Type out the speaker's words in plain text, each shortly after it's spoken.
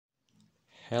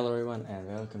Hello everyone and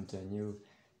welcome to a new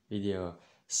video.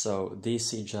 So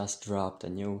DC just dropped a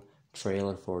new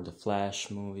trailer for the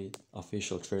Flash movie,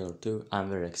 official trailer too. I'm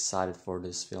very excited for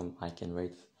this film. I can't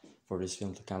wait for this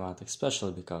film to come out,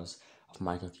 especially because of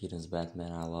Michael Keaton's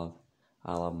Batman. I love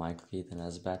Michael Keaton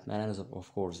as Batman, and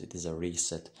of course it is a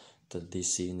reset to the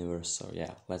DC universe. So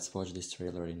yeah, let's watch this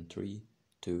trailer in 3,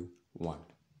 2, 1.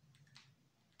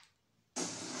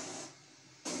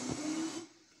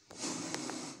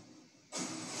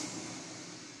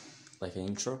 Like an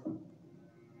intro.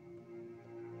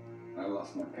 I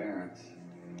lost my parents.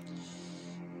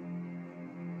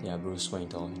 Yeah, Bruce Wayne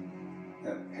told him.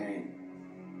 That pain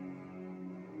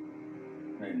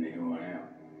made me who I am.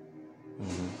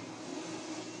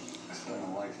 I spent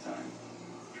a lifetime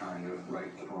trying to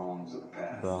right the wrongs of the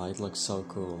past. Bro, it looks so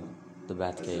cool. The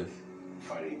Batcave.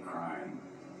 Fighting crime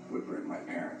would bring my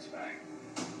parents back.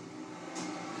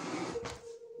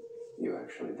 You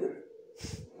actually did it.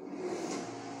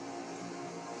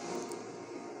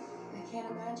 I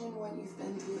can't imagine what you've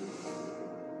been through.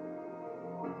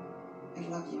 I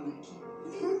love you, Mikey.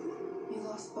 You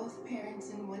lost both parents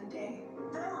in one day.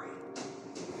 Barry!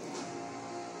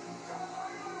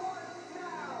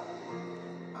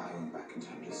 I went back in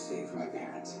time to save my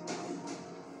parents.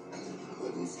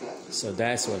 But instead, So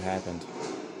that's what happened.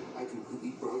 I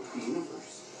completely broke the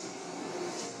universe.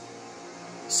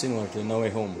 Similar to No Way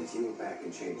Home. If you went back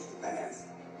and changed the past,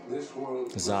 this world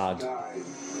would Zod. die.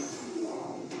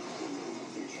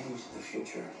 You changed the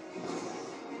future.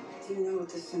 Do you know what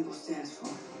this symbol stands for?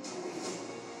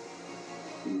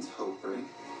 Means hope, right?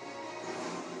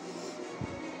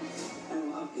 I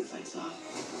will help you fight Zod.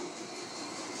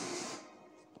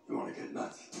 You want to get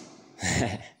nuts?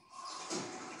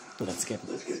 Let's get.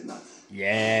 Let's get nuts.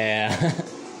 Yeah!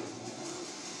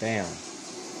 Damn.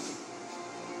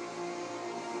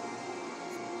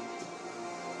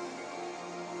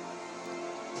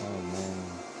 Oh man.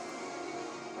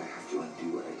 I have to undo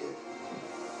what I did.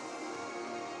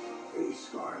 These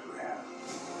scars we have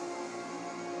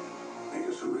make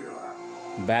us who we are.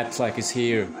 Batfleck is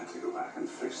here. I'm meant to go back and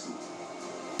fix them.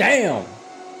 Damn!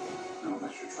 Don't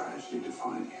let your tragedy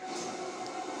define you.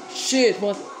 Shit,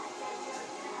 what?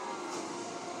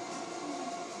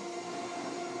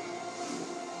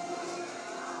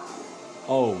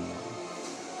 Oh man.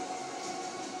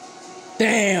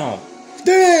 Damn!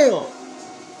 Damn!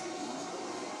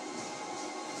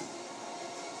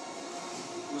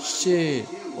 Shit,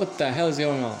 what the hell is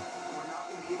going on?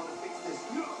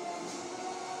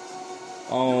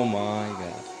 Oh my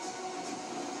god.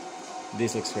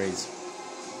 This looks crazy.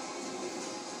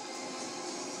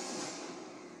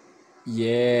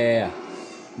 Yeah.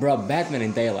 Bro, Batman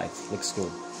in daylight looks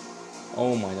good.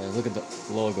 Oh my god, look at the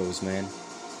logos, man.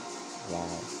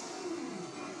 Wow.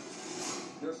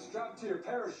 You're strapped to your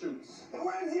parachutes.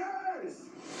 Where's yours?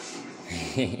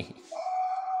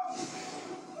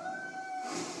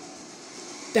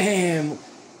 Damn!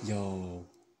 Yo.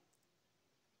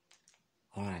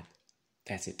 Alright.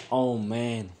 That's it. Oh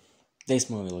man. This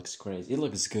movie looks crazy. It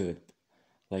looks good.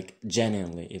 Like,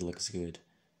 genuinely, it looks good.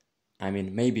 I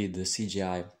mean, maybe the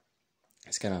CGI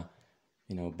is kinda,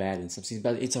 bad in some scenes,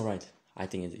 but it's alright. I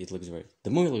think it looks great. The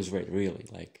movie looks great, really.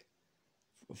 Like,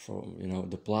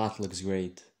 the plot looks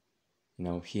great.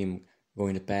 Him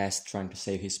going to the past, trying to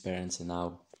save his parents, and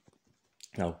now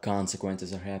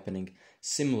consequences are happening.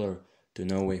 Similar to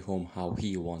No Way Home, how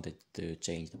he wanted to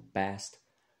change the past,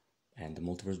 and the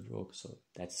multiverse broke, so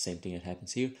that's the same thing that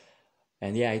happens here.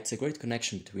 And yeah, it's a great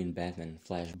connection between Batman and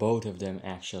Flash. Both of them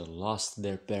actually lost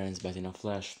their parents, but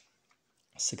Flash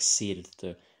succeeded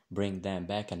to bring them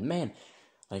back. And man,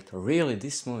 like really,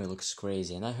 this movie looks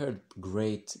crazy. And I heard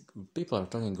people are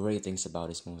talking great things about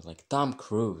this movie. Like Tom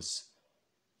Cruise,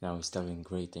 is talking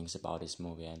great things about this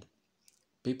movie, and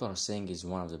people are saying it's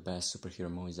one of the best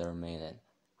superhero movies ever made. And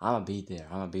I'ma be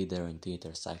there in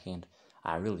theaters.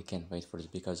 I really can't wait for this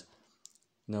because,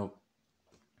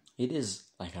 it is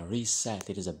like a reset.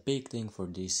 It is a big thing for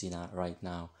DC right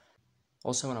now.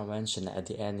 Also, I want to mention at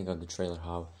the ending of the trailer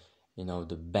how,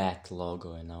 the Bat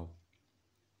logo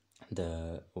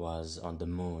was on the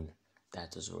moon.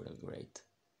 That was really great.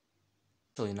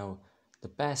 So, the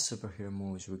past superhero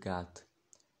movies we got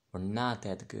were not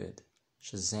that good.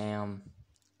 Shazam,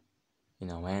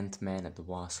 Ant-Man and the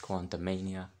Wasp,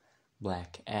 Quantumania,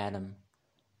 Black Adam,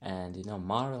 and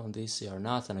Marvel and DC are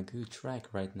not on a good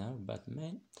track right now, but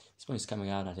man, this one is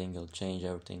coming out. I think it'll change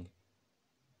everything,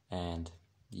 and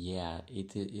yeah,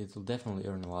 it'll definitely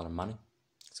earn a lot of money.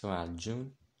 It's coming out in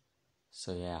June,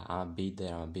 so yeah, I'll be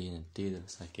there. I'll be in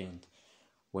theaters. I can't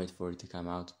wait for it to come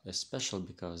out, especially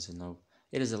because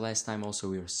it is the last time also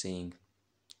we are seeing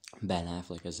Ben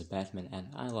Affleck as a Batman, and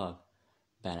I love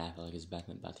Ben Affleck as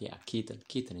Batman. But yeah,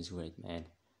 Keaton is great, man.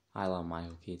 I love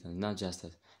Michael Keaton, not just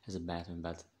as a Batman,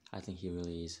 but I think he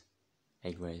really is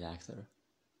a great actor.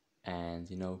 And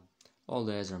all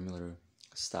the Ezra Miller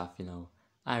stuff,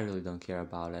 I really don't care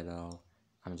about it at all.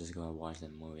 I'm just gonna watch the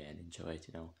movie and enjoy it.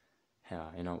 Yeah,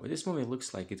 this movie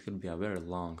looks like it could be a very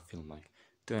long film, like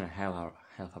 2.5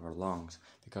 hour long,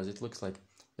 because it looks like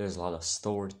there's a lot of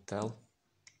story to tell,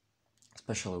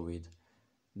 especially with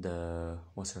the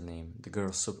what's her name, the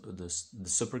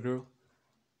Supergirl,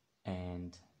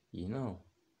 and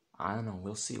I don't know.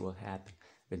 We'll see what happens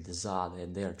with the Zod,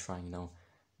 and they're trying.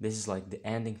 This is like the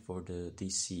ending for the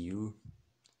DCU,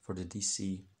 for the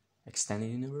DC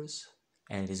extended universe,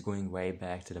 and it is going way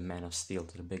back to the Man of Steel,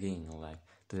 to the beginning, like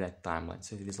to that timeline.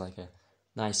 So it is like a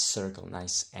nice circle,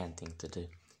 nice ending to the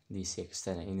DC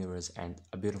extended universe, and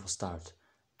a beautiful start,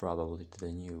 probably, to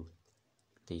the new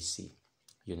DC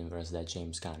universe that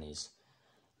James Gunn is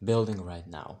building right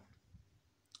now.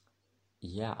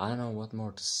 Yeah, I don't know what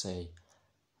more to say.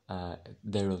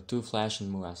 There were 2 Flash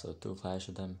and movies, so 2 Flash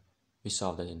of them. We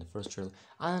saw that in the first trailer.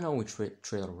 I don't know which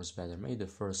trailer was better, maybe the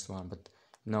first one, but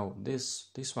no, this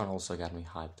one also got me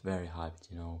hyped, very hyped,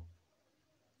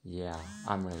 Yeah,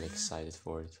 I'm really excited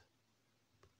for it.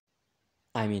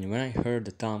 I mean, when I heard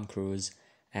the Tom Cruise,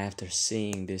 after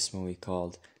seeing this movie,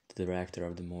 called the director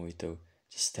of the movie to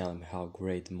just tell him how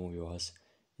great the movie was,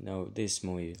 this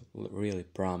movie really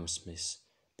promises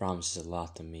a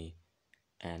lot to me,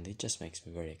 and it just makes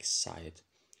me very excited,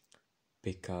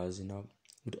 because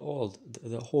with all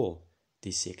the whole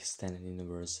DC extended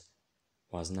universe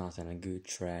was not on a good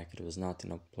track. It was not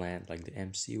planned like the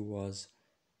MCU was,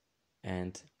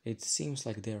 and it seems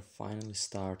like they're finally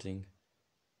starting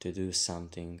to do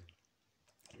something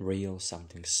real,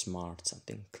 something smart,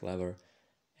 something clever.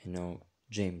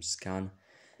 James Gunn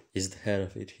is the head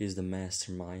of it. He's the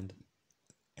mastermind,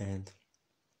 and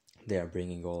they are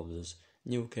bringing all those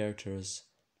new characters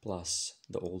plus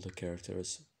the older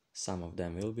characters. Some of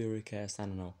them will be recast, I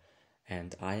don't know,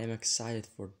 and I am excited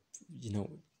for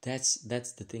that's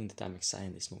the thing that I'm excited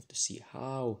in this movie, to see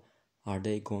how are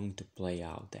they going to play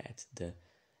out that the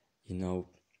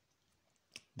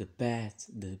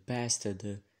past to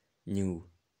the new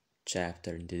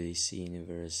chapter in the DC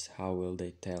universe. How will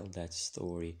they tell that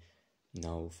story?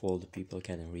 If all the people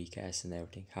can recast and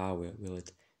everything, how will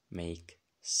it make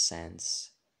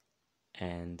sense?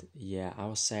 And yeah, I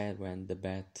was sad when the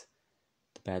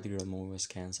Batgirl movie was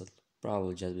cancelled,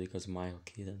 probably just because of Michael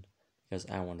Keaton, because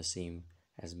I want to see him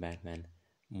as Batman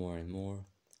more and more,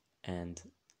 and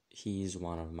he is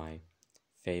one of my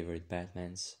favorite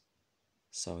Batmans.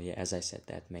 So yeah, as I said,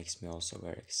 that makes me also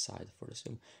very excited for this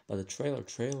film. But the trailer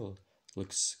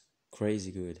looks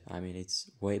crazy good. I mean,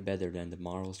 it's way better than the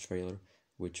Marvel trailer,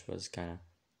 which was kind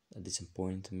of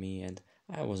disappointing to me, and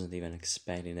I wasn't even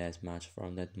expecting that much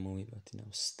from that movie, but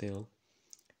still.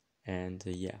 And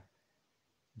yeah,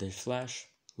 The Flash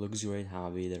looks great.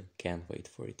 I'll be there. Can't wait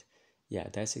for it. Yeah,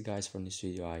 that's it, guys, from this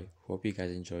video. I hope you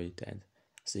guys enjoyed it, and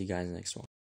see you guys in the next one.